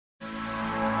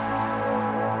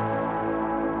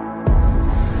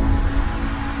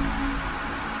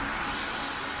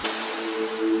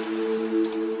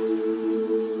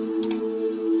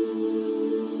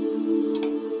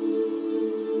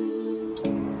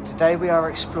Today we are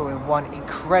exploring one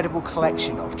incredible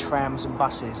collection of trams and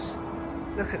buses.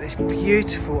 Look at this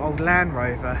beautiful old Land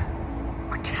Rover.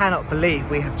 I cannot believe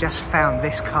we have just found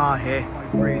this car here. I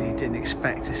really didn't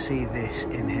expect to see this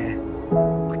in here.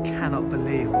 I cannot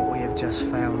believe what we have just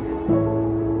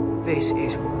found. This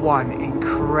is one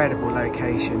incredible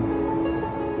location.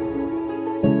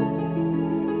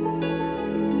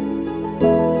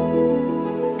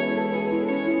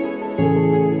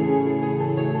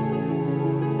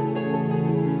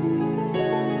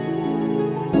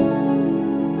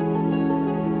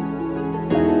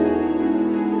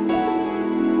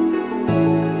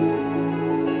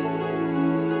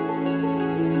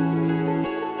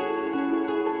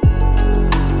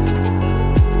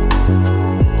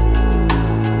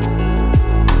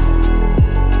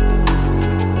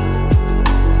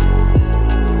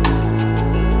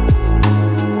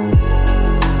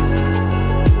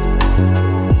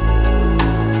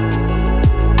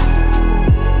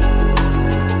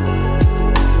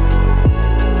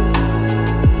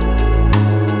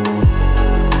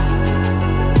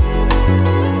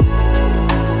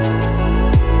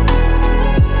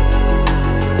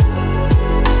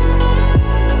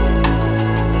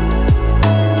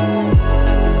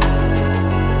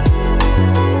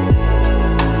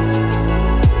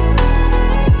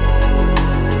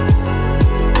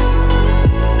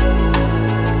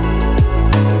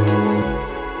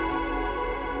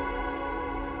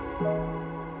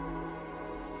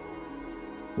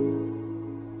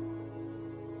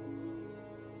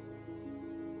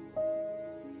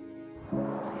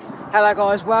 Hello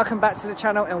guys, welcome back to the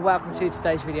channel and welcome to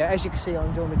today's video. As you can see,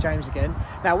 I'm joined with James again.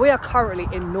 Now we are currently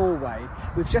in Norway.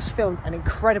 We've just filmed an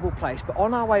incredible place, but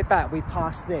on our way back we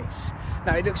passed this.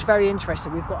 Now it looks very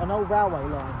interesting. We've got an old railway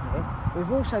line here.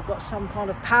 We've also got some kind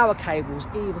of power cables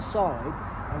either side,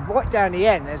 and right down the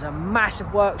end there's a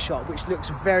massive workshop which looks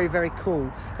very, very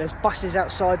cool. There's buses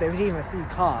outside, there's even a few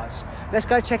cars. Let's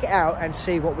go check it out and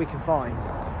see what we can find.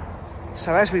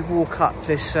 So as we walk up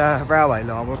this railway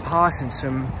line, we're passing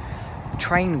some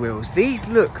train wheels. These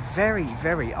look very,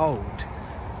 very old.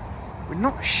 We're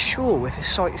not sure if the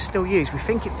site is still used. We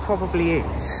think it probably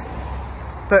is.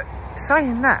 But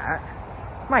saying that,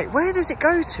 mate, where does it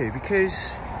go to?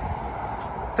 Because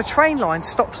the train line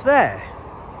stops there.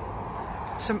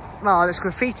 There's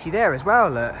graffiti there as well,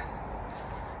 look.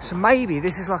 So maybe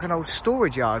this is like an old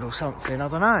storage yard or something, I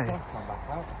don't know. The sun's come back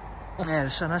out. Yeah, the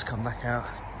sun has come back out.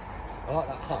 I like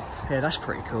that hut. Yeah, that's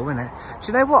pretty cool, isn't it?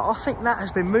 Do you know what? I think that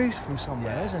has been moved from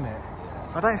somewhere, Yeah. isn't it?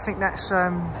 Yeah. I don't think that's There's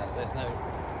no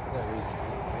reason.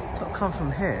 it's not come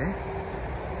from here.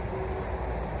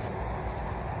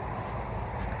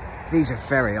 These are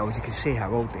very old. You can see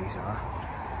how old these are.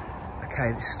 Okay,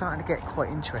 it's starting to get quite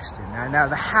interesting now. Now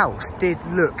the house did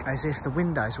look as if the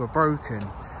windows were broken.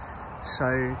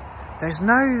 So there's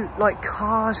no like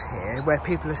cars here where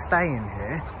people are staying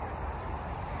here.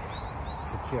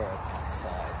 Security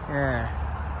side.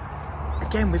 Yeah.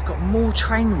 Again, we've got more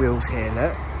train wheels here,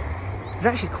 look. There's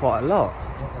actually quite a lot.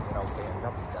 I think there's an old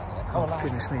BMW down there. Oh,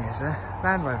 goodness me, is there?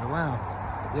 Land Rover, wow.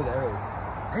 Yeah, there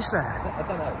is. Is there? I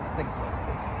don't know. I think so.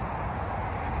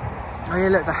 Oh yeah,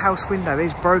 look, the house window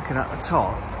is broken at the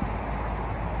top.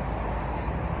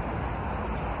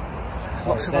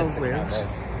 Lots of old wheels.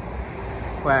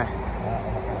 Where?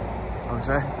 Oh, is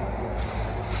there?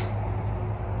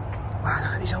 Wow,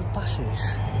 look at these old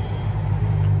buses.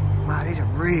 Wow, these are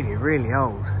really, really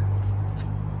old.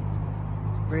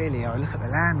 Really old. Look at the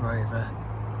Land Rover.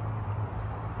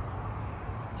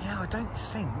 Yeah, I don't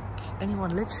think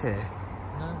anyone lives here.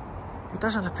 No. It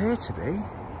doesn't appear to be.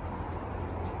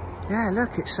 Yeah,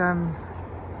 look, it's all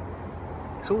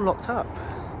locked up.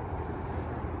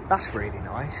 That's really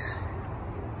nice.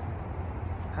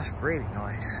 That's really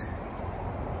nice.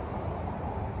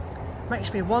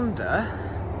 Makes me wonder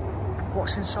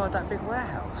what's inside that big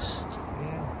warehouse.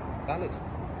 Yeah, that looks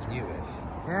newish.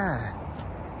 Yeah.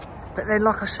 But then,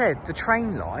 like I said, the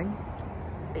train line,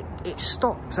 it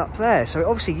stops up there. So it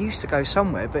obviously used to go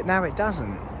somewhere, but now it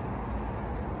doesn't.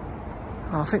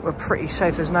 Oh, I think we're pretty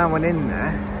safe. There's no one in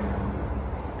there.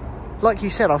 Like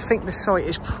you said, I think the site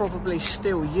is probably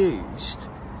still used.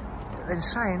 But then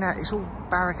saying that, it's all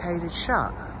barricaded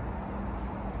shut.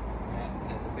 Yeah,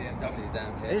 there's a BMW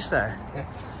down here. Is there? Yeah.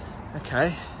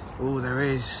 Okay. Oh, there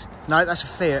is. No, that's a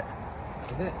Fiat.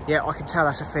 Is it? Yeah, I can tell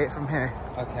that's a Fiat from here.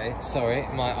 Okay, sorry,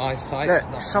 my eyesight.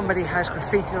 Look, somebody has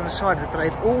graffiti on the side of it, but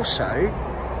they've also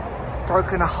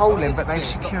broken a hole in, but they've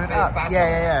secured it up.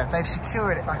 Yeah. They've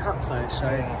secured it back up though, so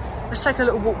let's take a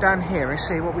little walk down here and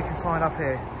see what we can find up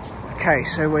here. Okay,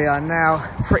 so we are now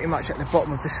pretty much at the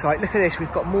bottom of the site. Look at this,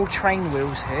 we've got more train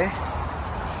wheels here.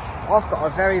 I've got a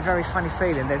very, very funny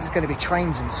feeling there's going to be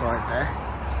trains inside there,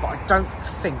 but I don't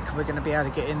think we're going to be able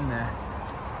to get in there.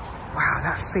 Wow,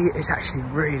 that Fiat is actually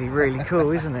really, really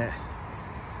cool, isn't it?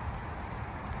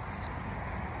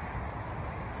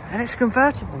 And it's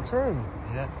convertible too.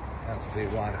 Yeah, that's a bit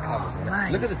wider covers. Oh,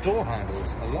 mate. Look at the door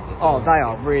handles. I love it. Oh, they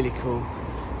are really cool.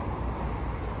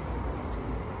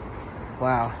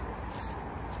 Wow.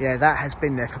 Yeah, that has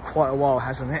been there for quite a while,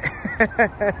 hasn't it?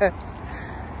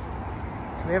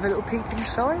 Can we have a little peek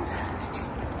inside?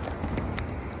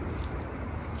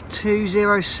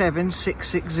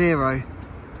 207660.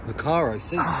 The Caro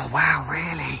seats. Oh, wow,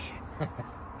 really?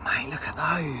 Mate, look at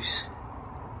those.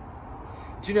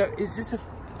 Do you know, is this a...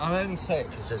 I only say it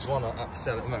because there's one up for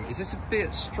sale at the moment. Is this a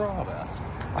Fiat Strada?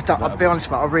 I'll be honest,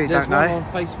 mate, I really don't know. There's one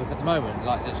on Facebook at the moment,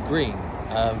 like that's green.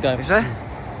 Going Is there?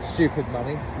 Stupid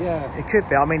money. Yeah. It could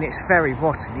be. I mean, it's very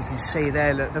rotten. You can see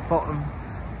there, look, the bottom,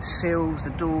 the seals, the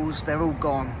doors, they're all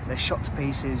gone. They're shot to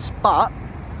pieces. But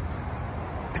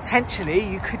potentially,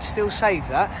 you could still save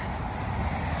that.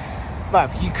 Well,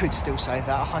 you could still save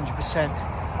that 100%.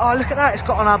 Oh, look at that. It's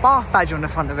got on our bath badge on the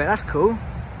front of it. That's cool.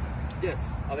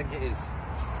 Yes, I think it is.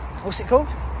 What's it called?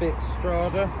 Fiat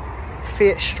Strada.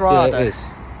 Fiat Strada. Yeah, it is.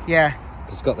 Yeah.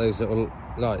 It's got those little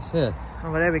lights, yeah. Oh,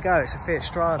 well, there we go. It's a Fiat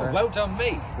Strada. Oh, well done,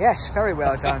 me. Yes, very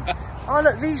well done. Oh,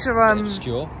 look, these are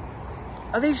Obscure.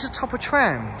 Are these the top of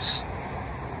trams?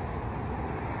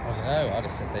 I don't know. I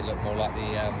just think they look more like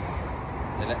the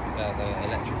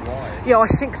electric wires. Yeah, I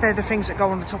think they're the things that go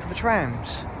on the top of the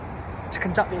trams to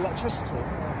conduct the electricity.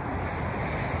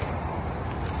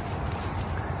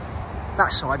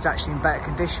 That side's actually in better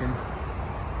condition.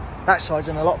 That side's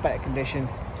in a lot better condition.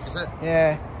 Is it?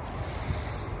 Yeah.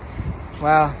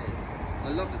 Wow. I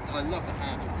love the handles.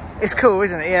 It's cool,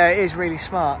 isn't it? Yeah, it is really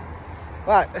smart.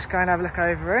 Right, let's go and have a look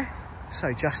over here.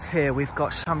 So just here we've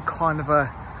got some kind of a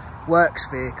works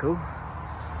vehicle.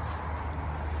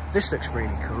 This looks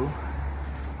really cool.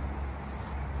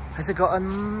 Has it got a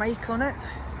make on it?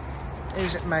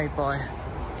 Who's it made by?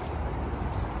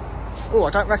 Oh, I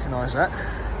don't recognise that.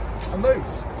 A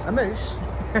moose. A moose?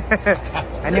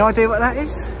 Any idea what that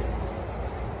is?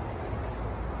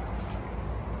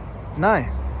 No.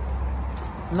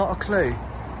 Not a clue.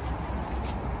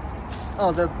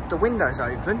 Oh, the window's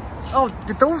open. Oh,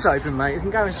 the door's open, mate. You can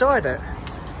go inside it.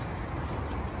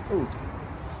 Ooh.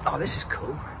 Oh, this is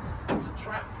cool. It's a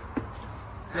trap.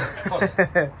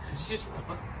 It's just a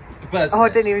bird's Oh, I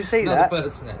nest. didn't even see that.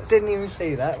 Bird's nest. Didn't even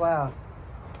see that. Wow.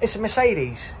 It's a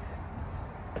Mercedes.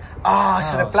 Ah,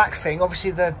 so the black thing,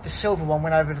 obviously the silver one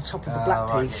went over the top of the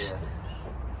black piece. Yeah.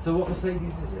 So what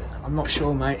Mercedes is it? I'm not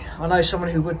sure, mate. I know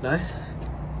someone who would know.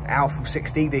 Al from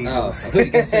 6D Diesels. Oh, I thought you were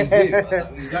going to say you. I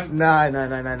thought you don't.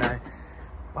 No.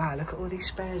 Wow, look at all these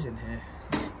spares in here.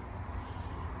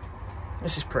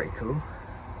 This is pretty cool.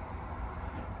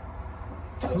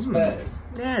 Got spares?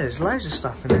 Yeah, there's loads of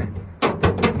stuff in there.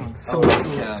 Some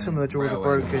of the drawers are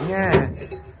broken, yeah.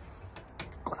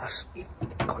 God, that's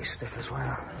quite stiff as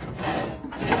well.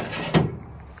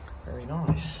 Very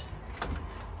nice.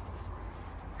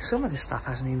 Some of this stuff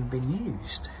hasn't even been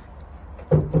used.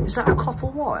 Is that a copper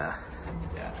wire?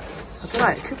 Yeah. I don't know,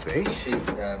 it could be.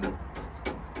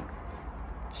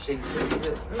 Sheet.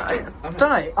 No, I don't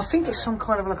know, I think it's some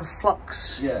kind of like a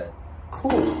flux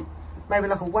core. Maybe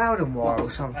like a Weldon wire or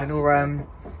something, or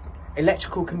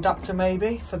electrical conductor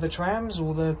maybe for the trams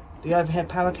or the overhead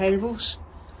power cables.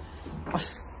 I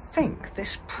think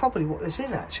this is probably what this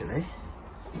is actually.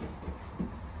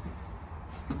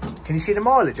 Can you see the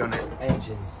mileage on it?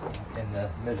 Engines in the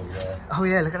middle there. Oh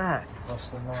yeah, look at that. What's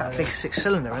the mileage? It's that big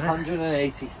 6-cylinder, isn't it?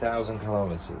 180,000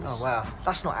 kilometres. Oh wow,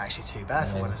 that's not actually too bad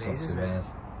for one of these, is it? Bad.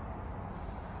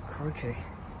 Crikey.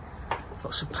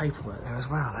 Lots of paperwork there as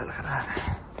well, look at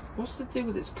that. What's the deal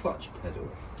with its clutch pedal?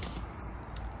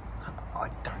 I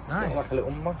don't It's got know. like a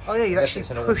little monkey. Oh yeah, you actually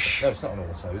push. No, it's not an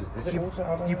auto. Is it an auto?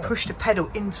 I don't You know. push the pedal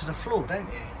into the floor, don't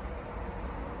you?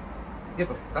 Yeah,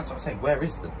 but that's what I'm saying. Where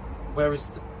is the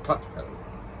clutch pedal?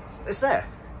 It's there.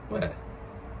 Where?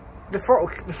 The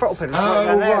throttle pedal. Oh,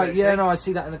 down there, right. see? Yeah, no, I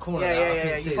see that in the corner. now. I Yeah.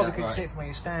 couldn't You see probably that, couldn't right. see it from where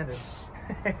you're standing.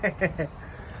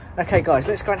 Okay, guys,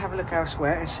 let's go and have a look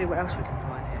elsewhere and see what else we can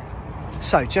find here.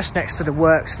 So, just next to the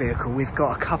works vehicle, we've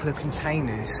got a couple of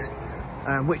containers,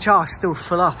 which are still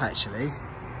full up actually,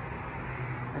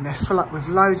 and they're full up with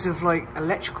loads of like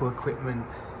electrical equipment.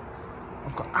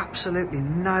 I've got absolutely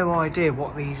no idea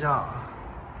what these are.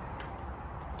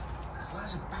 There's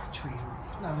loads of batteries.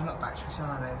 No, they're not batteries,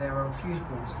 are they? They're fuse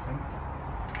boards, I think.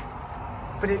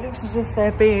 But it looks as if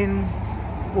they're being,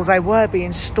 well, they were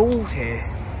being stored here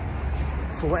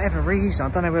for whatever reason. I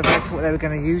don't know whether they thought they were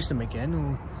going to use them again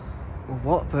or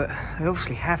what, but they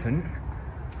obviously haven't.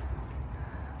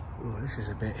 Oh, this is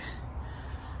a bit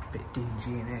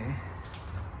dingy in here.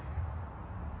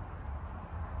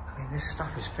 I mean, this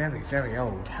stuff is very, very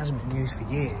old. Hasn't been used for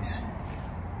years.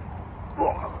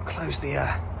 Oh, close the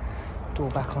door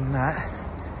back on that.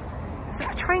 Is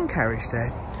that a train carriage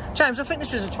there? James, I think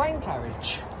this is a train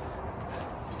carriage.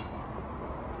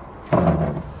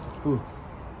 Ooh.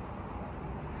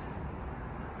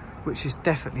 Which has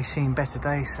definitely seen better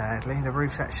days, sadly. The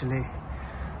roof's actually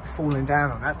falling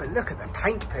down on that, but look at the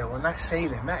paint peel on that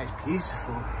ceiling. That is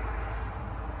beautiful.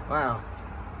 Wow.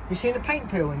 You seen the paint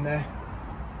peel in there?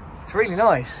 It's really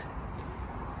nice.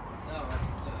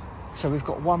 So we've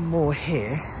got one more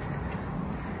here.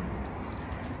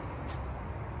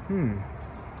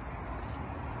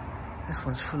 This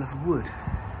one's full of wood.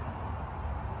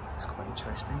 It's quite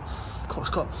interesting. It's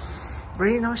got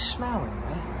really nice smell in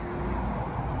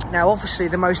there. Now, obviously,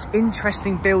 the most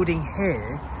interesting building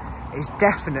here is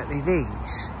definitely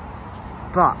these,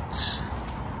 but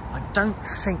I don't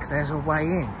think there's a way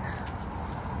in,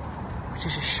 which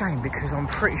is a shame because I'm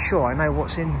pretty sure I know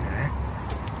what's in there.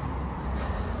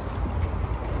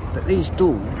 But these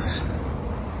doors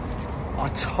are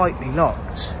tightly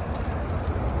locked.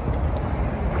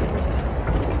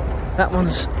 That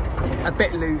one's a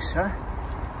bit looser,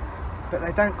 but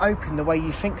they don't open the way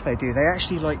you think they do. They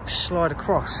actually like slide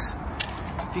across.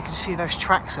 If you can see those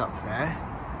tracks up there,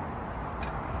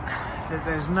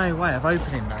 there's no way of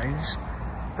opening those.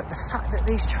 But the fact that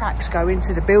these tracks go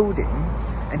into the building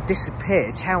and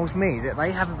disappear tells me that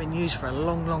they haven't been used for a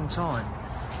long, long time.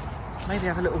 Maybe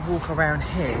have a little walk around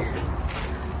here.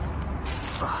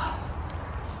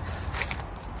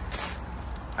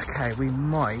 Okay, we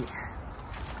might.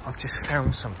 I've just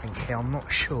found something here, I'm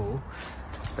not sure.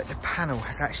 But the panel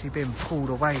has actually been pulled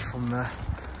away from the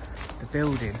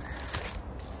building.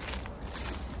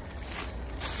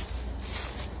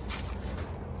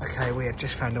 Okay, we have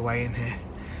just found a way in here.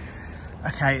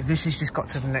 Okay, this has just got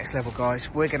to the next level, guys.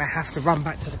 We're gonna have to run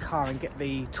back to the car and get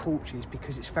the torches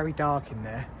because it's very dark in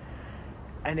there.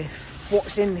 And if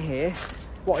what's in here,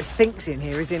 what I think's in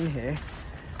here is in here,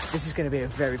 this is gonna be a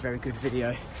very, very good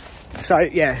video. So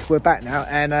yeah, we're back now,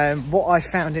 and what I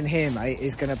found in here, mate,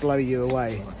 is gonna blow you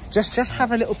away. Just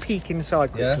have a little peek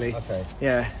inside quickly. Yeah. Okay.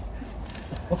 Yeah.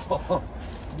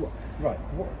 Right.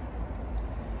 What?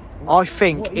 I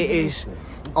think it is.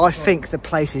 I think the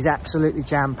place is absolutely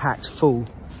jam-packed full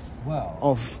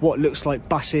of what looks like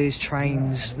buses,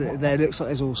 trains. There looks like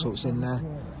there's all sorts in there,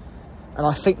 and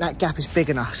I think that gap is big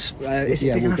enough. Is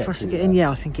it big enough for us to get in?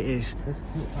 Yeah, I think it is. Is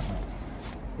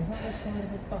that the side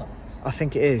of a bus? I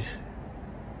think it is.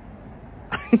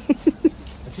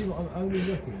 I'm only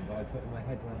looking by putting my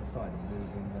head around the side and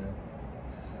moving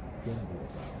the gimbal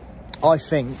around. I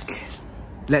think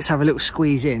let's have a little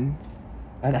squeeze in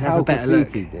and have a better look.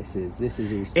 This is all.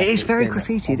 It is very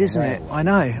graffitied, isn't it? I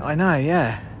know,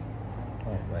 yeah.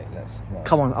 Oh wait, right.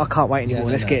 Come on, I can't wait anymore.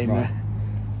 Yeah, let's get in right.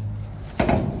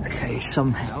 there. Okay,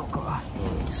 somehow I've got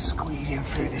to squeeze in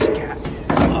through this gap.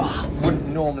 Oh, wouldn't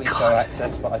normally show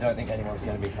access, but I don't think anyone's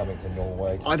going to be coming to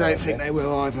Norway. I don't think they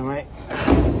will either, mate.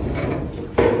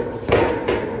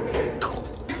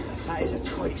 That is a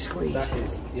tight squeeze. That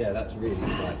is, yeah, that's really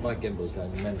tight. My gimbal's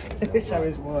going mental. So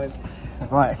is mine.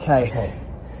 Right, okay.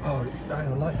 Oh, I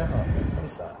don't like that. What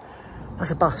is that?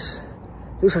 That's a bus.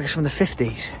 Looks like it's from the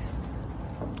 50s.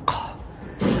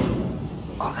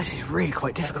 Oh, this is really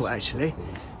quite difficult, actually.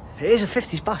 It is a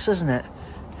 50s bus, isn't it?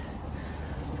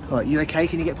 Right, you okay?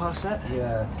 Can you get past that?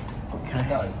 Yeah. Okay.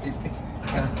 No,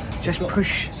 just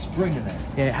push. Spring in it.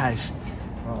 Yeah, it has.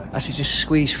 Right. Actually, just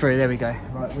squeeze through. There we go.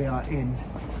 Right, we are in.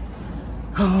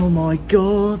 Oh my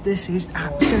god, this is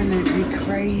absolutely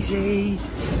crazy.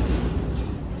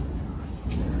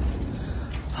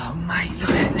 Oh mate, look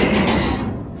at this.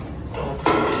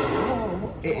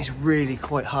 It is really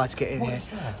quite hard to get in here. What is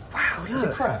that? Wow, look. Has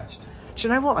it crashed? Do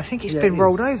you know what? I think it's been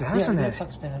rolled over, hasn't it? It looks like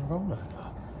it's been rolled over.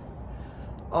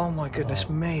 Oh my goodness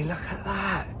me, look at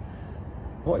that.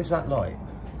 What is that light?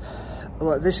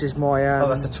 Well, this is my... oh,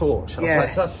 that's a torch. I was like,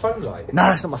 is that a phone light? No,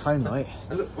 that's not my phone light.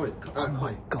 And look, wait, Oh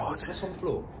my god. What's on the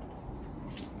floor?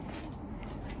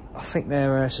 I think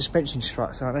they're suspension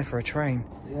struts, aren't they, for a train?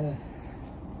 Yeah.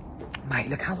 Mate,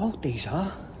 look how old these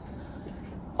are.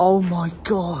 Oh my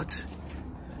god.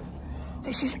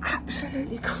 This is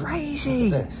absolutely crazy.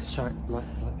 Look at this.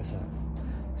 Like this out.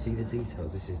 See the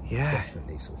details? This is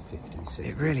definitely sort of 50s, 60s.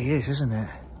 It really is, isn't it?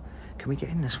 Can we get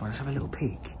in this one? Let's have a little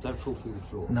peek. Don't fall through the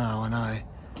floor. No, I know.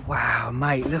 Wow,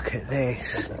 mate, look at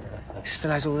this.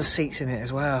 Still has all the seats in it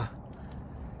as well.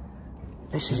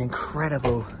 This is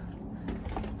incredible.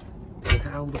 Look at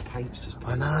how the paint's just...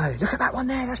 I know. Look at that one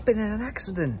there. That's been in an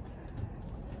accident.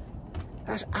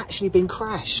 That's actually been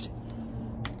crashed.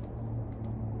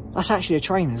 That's actually a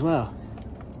train as well.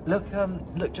 Look,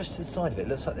 look just to the side of it. It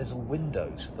looks like there's all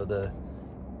windows for the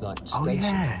stations. Oh,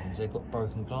 yeah. They've got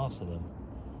broken glass in them.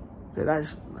 But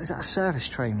is that a service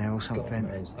train there or something?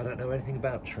 God knows. I don't know anything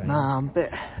about trains. No, I'm a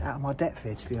bit out of my depth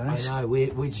here, to be honest. I know.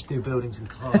 We just do buildings and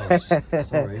cars.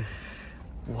 Sorry.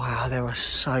 Wow, there are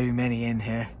so many in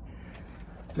here.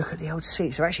 Look at the old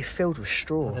seats. They're actually filled with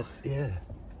straw. Oh, yeah.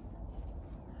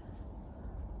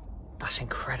 That's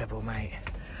incredible, mate.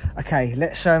 Okay,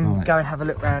 let's go and have a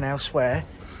look around elsewhere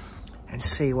and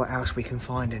see what else we can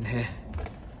find in here.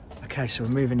 Okay, so we're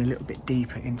moving a little bit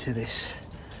deeper into this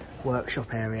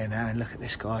workshop area now, and look at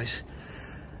this, guys.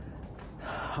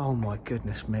 Oh my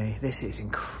goodness me, this is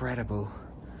incredible.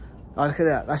 Oh, look at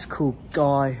that. That's called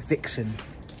Guy Vixen.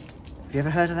 Have you ever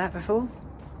heard of that before?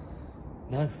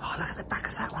 No. Oh, look at the back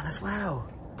of that one as well.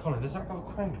 Colin, does that got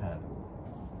a crank hand?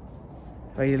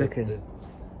 Where are you looking?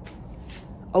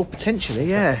 Oh, potentially,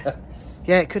 yeah.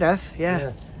 Yeah, it could have,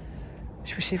 yeah.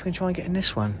 Should we see if we can try and get in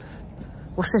this one?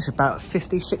 What's this, about a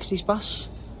 50s, 60s bus?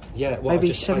 Yeah, well, maybe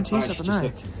 70s, I don't know.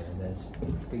 Looked in here and there's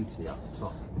graffiti up the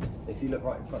top. If you look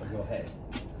right in front of your head,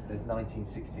 there's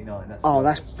 1969.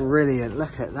 That's brilliant.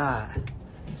 Look at that.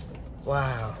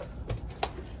 Wow.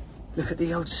 Look at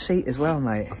the old seat as well,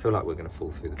 mate. I feel like we're going to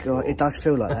fall through the floor. God, it does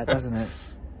feel like that, doesn't it?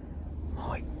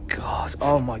 My God.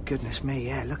 Oh, my goodness me.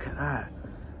 Yeah, look at that.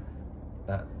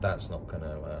 That's not going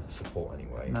to support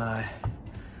anyway. No.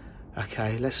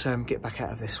 Okay, let's get back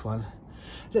out of this one.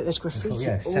 Look, there's graffiti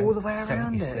all the way around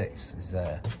 76 is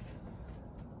there.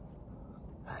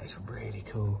 That is really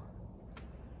cool.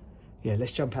 Yeah,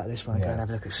 let's jump out of this one and go and have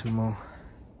a look at some more.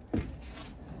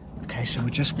 Okay, so we're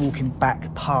just walking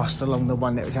back past along the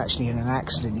one that was actually in an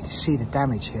accident. You can see the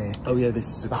damage here. Oh yeah, this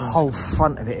is the whole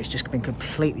front of it has just been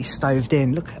completely stoved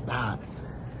in. Look at that.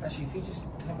 Actually, if you just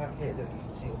come back here, look, you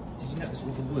can see. Did you notice all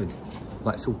the wood?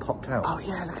 Like it's all popped out. Oh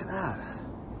yeah, look at that.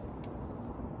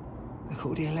 Look at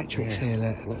all the electrics here.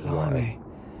 Look, blimey.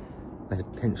 They'd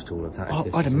have pinched all of that. Oh,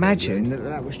 I'd imagine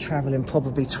that was travelling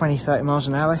probably 20, 30 miles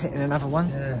an hour, hitting another one.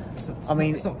 Yeah. I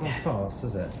mean, it's not going fast,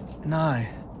 is it? No.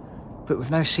 But with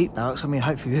no seatbelts, I mean,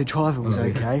 hopefully the driver was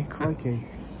okay. Crikey.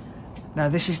 Now,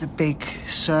 this is the big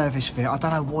service vehicle. I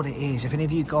don't know what it is. If any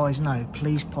of you guys know,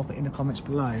 please pop it in the comments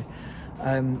below.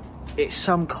 It's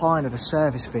some kind of a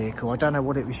service vehicle. I don't know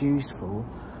what it was used for.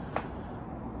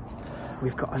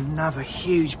 We've got another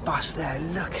huge bus there.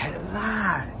 Look at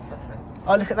that.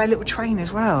 Oh, look at that little train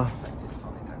as well.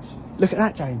 Look at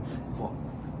that, James. What?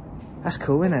 That's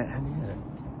cool, isn't it? Yeah.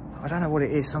 I don't know what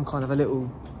it is. Some kind of a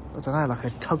little, I don't know, like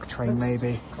a tug train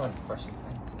maybe. Kind of freshly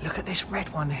painted. Look at this red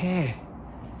one here.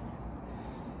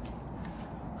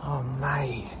 Oh,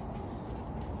 mate.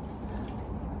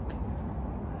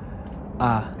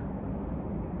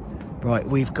 Right,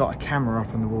 we've got a camera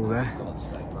up on the wall there. For God's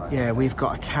sake, right. Yeah, we've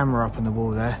got a camera up on the wall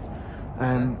there.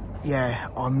 Yeah,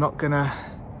 I'm not gonna...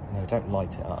 No, don't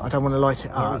light it up. I don't want to light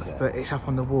it up, it? but it's up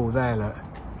on the wall there, look.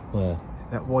 Where?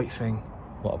 That white thing.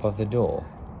 What, above the door?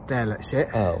 There, look, see it?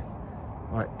 Oh.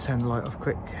 Right, turn the light off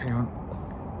quick, hang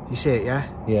on. You see it, yeah?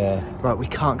 Yeah. Right, we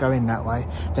can't go in that way.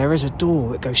 There is a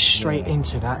door that goes straight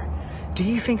into that. Do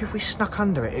you think if we snuck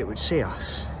under it, it would see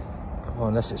us? Well,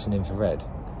 unless it's an infrared.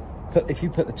 If you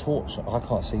put the torch on, I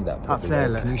can't see that. Up there,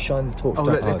 look. Can you shine the torch down?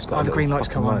 Look, it's got the green lights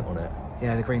come on it.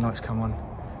 Yeah, the green lights come on.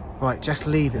 Right, just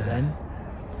leave it then.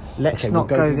 Let's not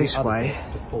go this way.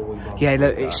 Yeah,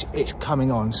 look, it's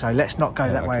coming on, so let's not go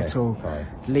that way at all. Fine.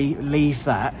 Leave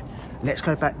that. Let's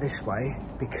go back this way,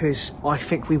 because I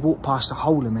think we walked past a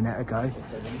hole a minute ago.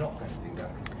 So we're not going to do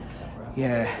that.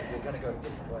 Yeah, we're going to go a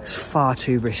different way. It's far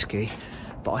too risky.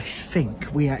 But I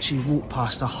think we actually walked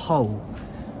past a hole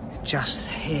just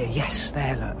here. Yes,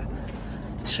 there,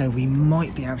 look. So we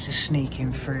might be able to sneak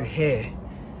in through here.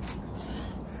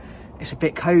 It's a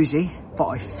bit cosy, but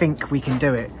I think we can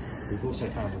do it. We've also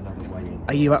found another way in.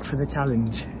 Are you up for the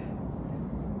challenge?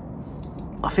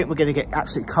 I think we're going to get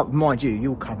absolutely covered. Mind you,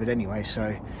 you're covered anyway,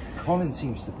 so... Colin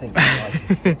seems to think that I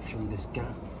can fit through this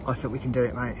gap. I think we can do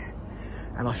it, mate.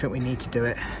 And I think we need to do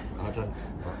it.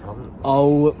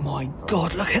 Oh my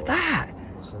God, look at that!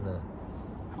 What's in there?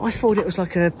 I thought it was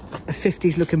like a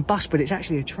 50s looking bus, but it's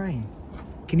actually a train.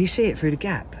 Can you see it through the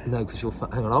gap? No, because your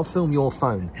phone... Hang on, I'll film your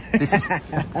phone. This is...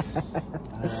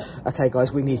 Okay,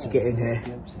 guys, we need to get in here.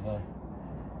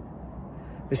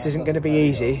 This isn't going to be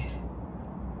easy.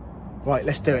 Right,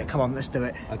 let's do it. Come on, let's do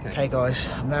it. Okay, guys,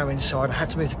 I'm now inside. I had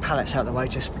to move the pallets out of the way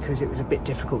just because it was a bit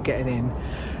difficult getting in.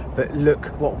 But look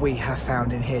what we have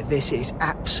found in here. This is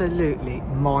absolutely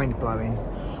mind-blowing.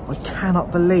 I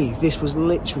cannot believe this was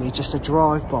literally just a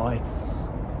drive-by.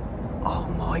 Oh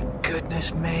my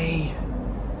goodness me.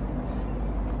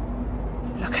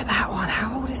 Look at that one.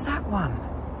 How old is that one?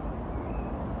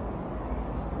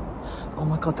 Oh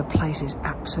my God, the place is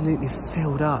absolutely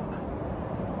filled up.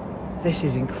 This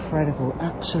is incredible,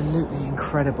 absolutely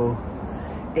incredible.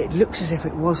 It looks as if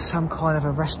it was some kind of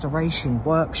a restoration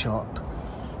workshop,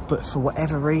 but for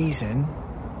whatever reason,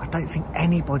 I don't think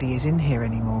anybody is in here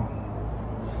anymore.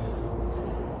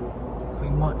 We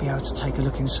might be able to take a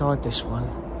look inside this one.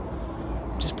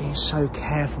 Just being so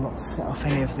careful not to set off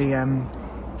any of the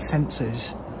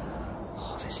sensors.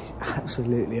 Oh, this is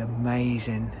absolutely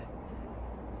amazing.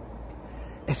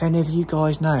 If any of you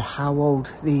guys know how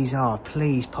old these are,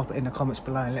 please pop it in the comments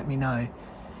below and let me know.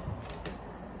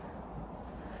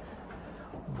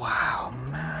 Wow,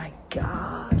 my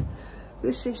God.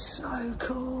 This is so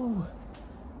cool.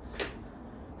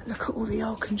 Look at all the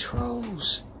old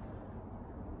controls.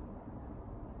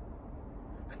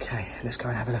 Okay, let's go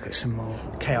and have a look at some more.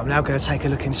 Okay, I'm now going to take a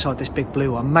look inside this big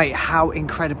blue one. Mate, how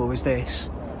incredible is this?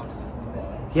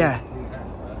 Yeah.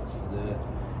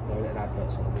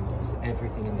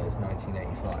 Everything in there is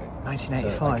 1985.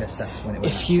 1985. So I guess that's when it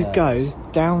went if you go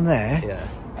down there,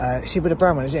 yeah. See where the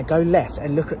brown one is, go left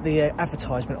and look at the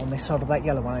advertisement on this side of that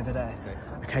yellow one over there.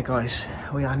 Okay guys,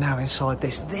 we are now inside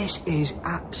this. This is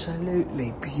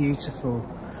absolutely beautiful.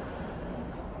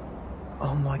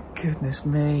 Oh my goodness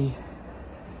me.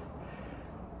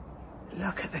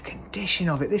 Look at the condition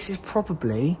of it. This is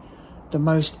probably the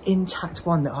most intact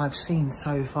one that I've seen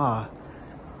so far.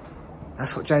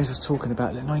 That's what James was talking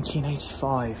about, like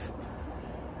 1985.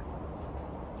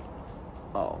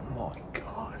 Oh my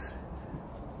God.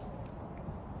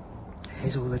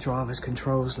 Here's all the driver's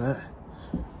controls, look.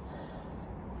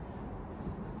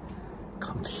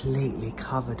 Completely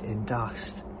covered in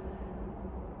dust.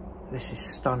 This is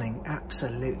stunning,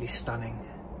 absolutely stunning.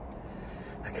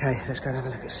 Okay, let's go and have a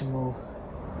look at some more.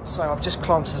 So I've just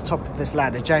climbed to the top of this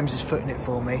ladder. James is footing it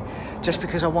for me, just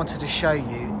because I wanted to show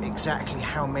you exactly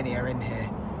how many are in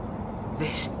here.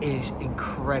 This is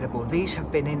incredible. These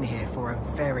have been in here for a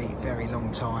very, very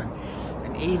long time.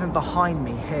 And even behind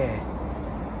me here,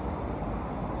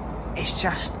 it's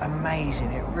just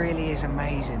amazing. It really is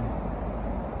amazing.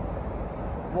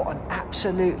 What an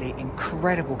absolutely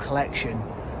incredible collection.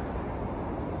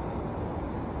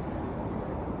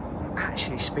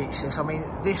 Actually speechless. I mean,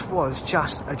 this was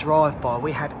just a drive-by.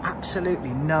 We had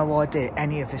absolutely no idea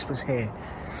any of this was here.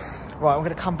 Right, I'm going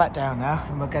to come back down now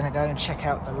and we're going to go and check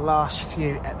out the last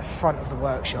few at the front of the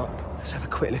workshop. Let's have a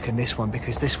quick look at this one,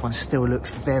 because this one still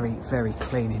looks very, very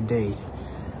clean indeed.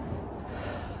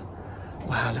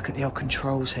 Wow, look at the old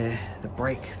controls here. The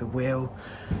brake, the wheel.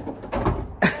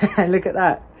 Look at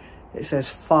that. It says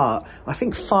fart. I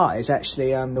think fart is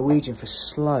actually Norwegian for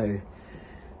slow.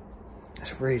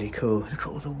 That's really cool. Look at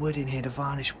all the wood in here. The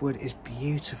varnished wood is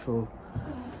beautiful.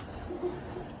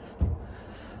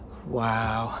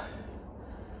 Wow.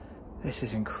 This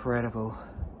is incredible.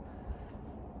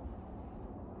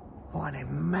 What an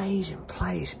amazing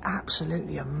place.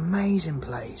 Absolutely amazing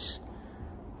place.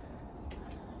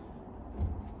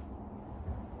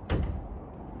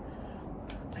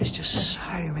 There's just so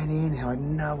many in here. I had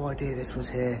no idea this was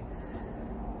here.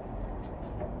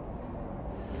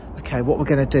 Okay, what we're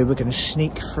going to do, we're going to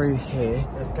sneak through here.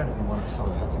 There's going to be one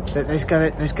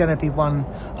outside. There's going to be one.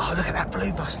 Oh, look at that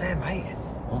blue bus there, mate.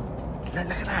 What?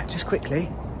 Look at that, just quickly.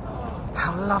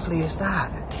 How lovely is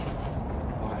that?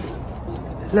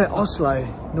 Look,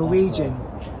 Oslo, Norwegian.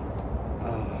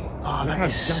 Oh, that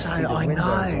is so, I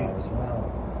know.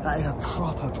 Well. That is a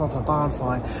proper barn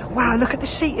find. Wow, look at the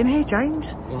seat in here,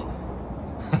 James.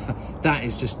 That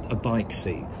is just a bike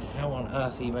seat. How on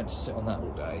earth are you meant to sit on that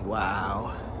all day?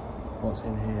 Wow. What's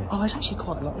in here? Oh, there's actually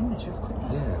quite a lot in this.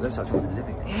 Yeah, it looks like something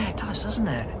living. Yeah, it does, doesn't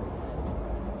it?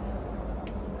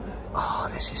 Oh,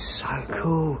 this is so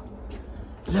cool.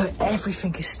 Look,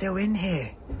 everything is still in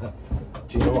here.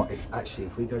 Do you know what?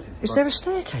 If we go to the front... Is there a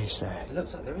staircase there? It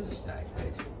looks like there is a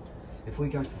staircase. If we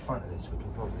go to the front of this, we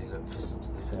can probably look for some,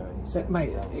 if there are any... Look, mate,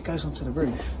 it goes onto the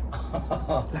roof.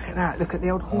 Look at that. Look at the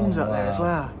old horns up there as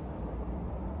well.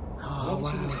 Oh,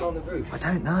 why would you go on the roof? I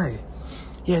don't know.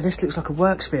 Yeah, this looks like a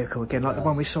works vehicle again, like the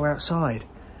one we saw outside.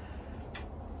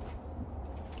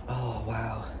 Oh,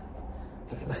 wow.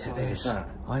 Look at this. That.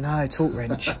 I know, torque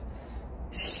wrench.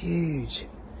 It's huge.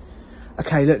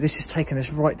 Okay, look, this has taken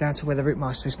us right down to where the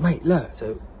rootmaster is. Mate, look.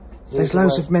 So there's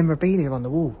loads of memorabilia on the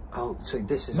wall. Oh, so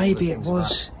this is... Maybe it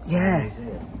was... Yeah.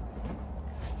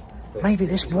 Maybe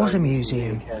this was a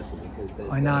museum.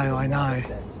 I know.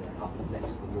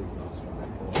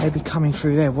 Maybe coming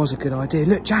through there was a good idea.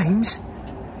 Look, James,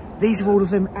 these are all of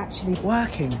them actually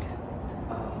working.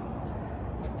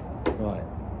 Right.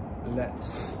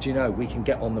 Do you know, we can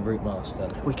get on the Route Master.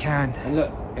 We can. And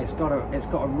look, it's got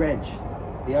a reg.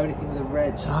 The only thing with a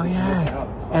reg. Oh yeah.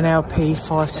 NLP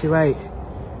 528.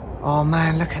 Oh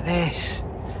man, look at this.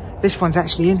 This one's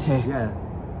actually in here. Yeah.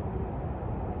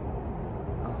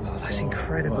 Oh, that's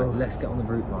incredible. Right, let's get on the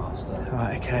Route Master.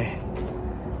 Right, okay.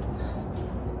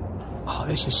 Oh,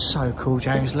 this is so cool,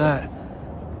 James. Look.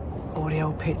 All the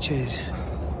old pictures.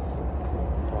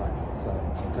 Right, so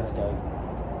I'm gonna go.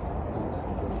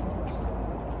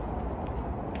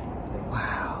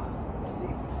 Wow.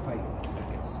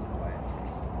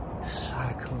 So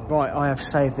cool. Right, I have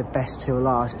saved the best till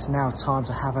last. It's now time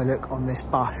to have a look on this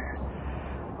bus.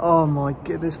 Oh my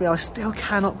goodness me, I still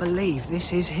cannot believe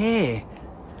this is here.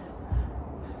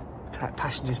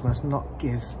 Passengers must not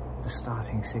give the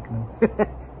starting signal.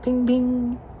 Ping,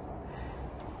 ping.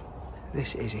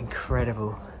 This is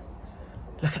incredible.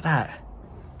 Look at that.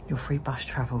 Your free bus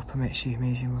travel permits you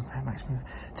museum maximum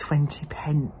 20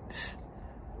 pence.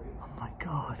 Oh my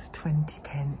God, 20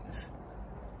 pence.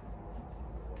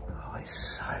 Oh,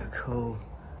 it's so cool.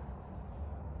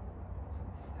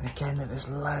 And again, look, there's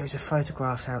loads of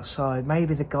photographs outside.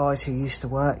 Maybe the guys who used to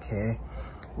work here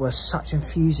were such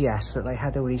enthusiasts that they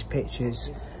had all these pictures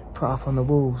put up on the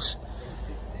walls.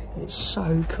 It's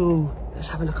so cool. Let's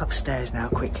have a look upstairs now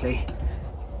quickly,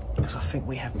 because I think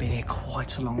we have been here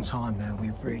quite a long time now.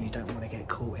 We really don't want to get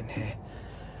caught in here.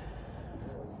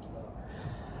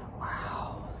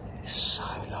 Wow, it's so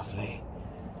lovely.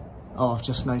 Oh, I've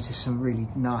just noticed some really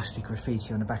nasty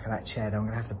graffiti on the back of that chair. I'm going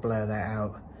to have to blur that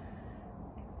out.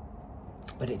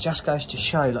 But it just goes to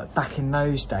show, like back in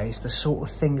those days, the sort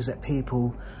of things that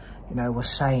people, you know, were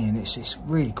saying. It's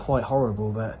really quite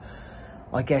horrible, but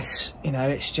I guess, you know,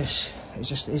 it just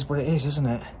is what it is, isn't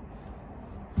it?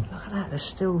 Look at that, there's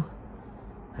still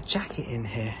a jacket in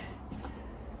here.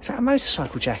 Is that a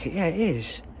motorcycle jacket? Yeah, it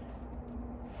is.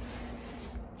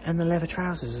 And the leather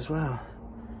trousers as well.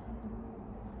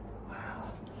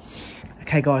 Wow.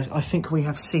 Okay guys, I think we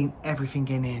have seen everything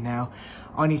in here now.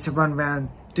 I need to run around,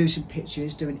 do some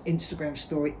pictures, do an Instagram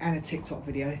story and a TikTok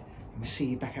video. And we'll see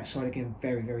you back outside again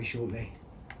very, very shortly.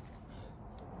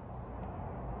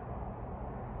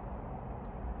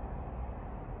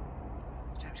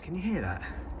 James, can you hear that?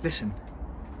 Listen.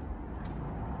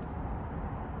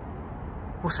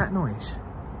 What's that noise?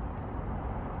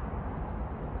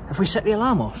 Have we set the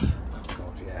alarm off?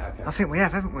 God, yeah, okay. I think we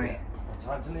have, haven't we?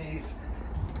 Time to leave.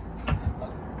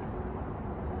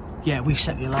 Yeah, we've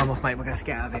set the alarm off, mate. We're going to have to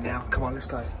get out of here now. Come on, let's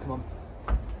go. Come on.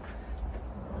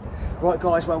 Right,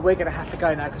 guys, well, we're going to have to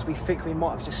go now because we think we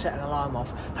might have just set an alarm off.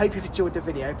 Hope you've enjoyed the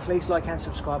video. Please like and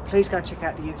subscribe. Please go and check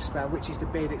out the Instagram, which is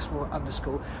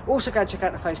TheBeardedExplorerY_. Also, go and check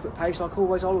out the Facebook page. Like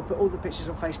always, I will put all the pictures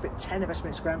on Facebook, 10 of us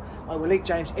on Instagram. I will link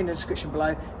James in the description below,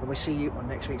 and we'll see you on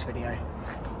next week's video.